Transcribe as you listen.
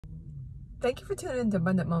Thank you for tuning in to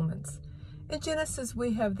Abundant Moments. In Genesis,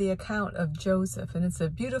 we have the account of Joseph, and it's a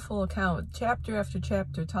beautiful account, chapter after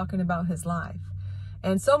chapter, talking about his life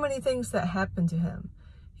and so many things that happened to him.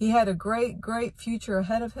 He had a great future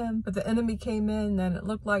ahead of him, but the enemy came in, and it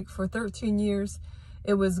looked like for 13 years,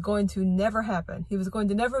 it was going to never happen. He was going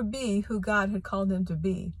to never be who God had called him to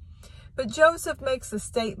be. But Joseph makes a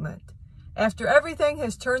statement. After everything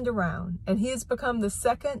has turned around, and he has become the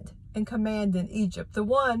second in command in Egypt, the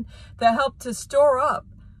one that helped to store up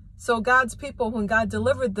so God's people, when God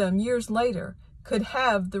delivered them years later, could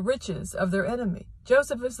have the riches of their enemy.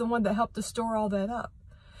 Joseph is the one that helped to store all that up.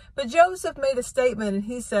 But Joseph made a statement, and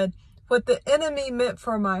he said, what the enemy meant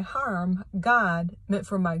for my harm, God meant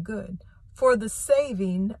for my good, for the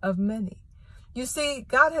saving of many. You see,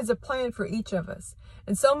 God has a plan for each of us.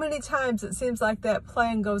 And so many times it seems like that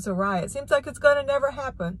plan goes awry. It seems like it's going to never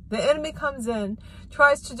happen. The enemy comes in,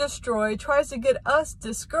 tries to destroy, tries to get us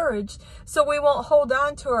discouraged so we won't hold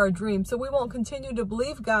on to our dreams, so we won't continue to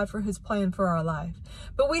believe God for his plan for our life.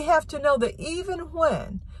 But we have to know that even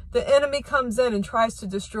when the enemy comes in and tries to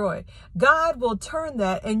destroy, God will turn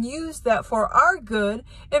that and use that for our good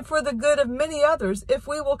and for the good of many others if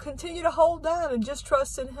we will continue to hold on and just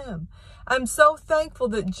trust in him. I'm so thankful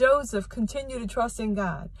that Joseph continued to trust in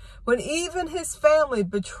God when even his family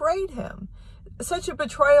betrayed him. Such a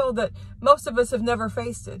betrayal that most of us have never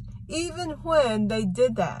faced it. Even when they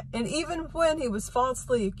did that, and even when he was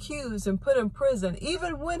falsely accused and put in prison,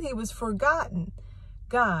 even when he was forgotten,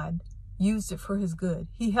 God used it for his good.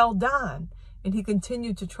 He held on and he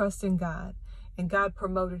continued to trust in God, and God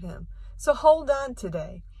promoted him. So hold on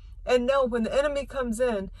today. And know when the enemy comes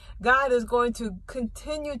in, God is going to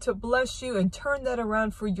continue to bless you and turn that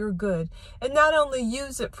around for your good. And not only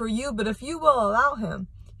use it for you, but if you will allow him,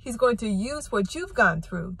 he's going to use what you've gone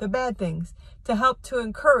through, the bad things, to help to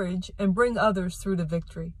encourage and bring others through to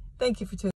victory. Thank you for tuning in.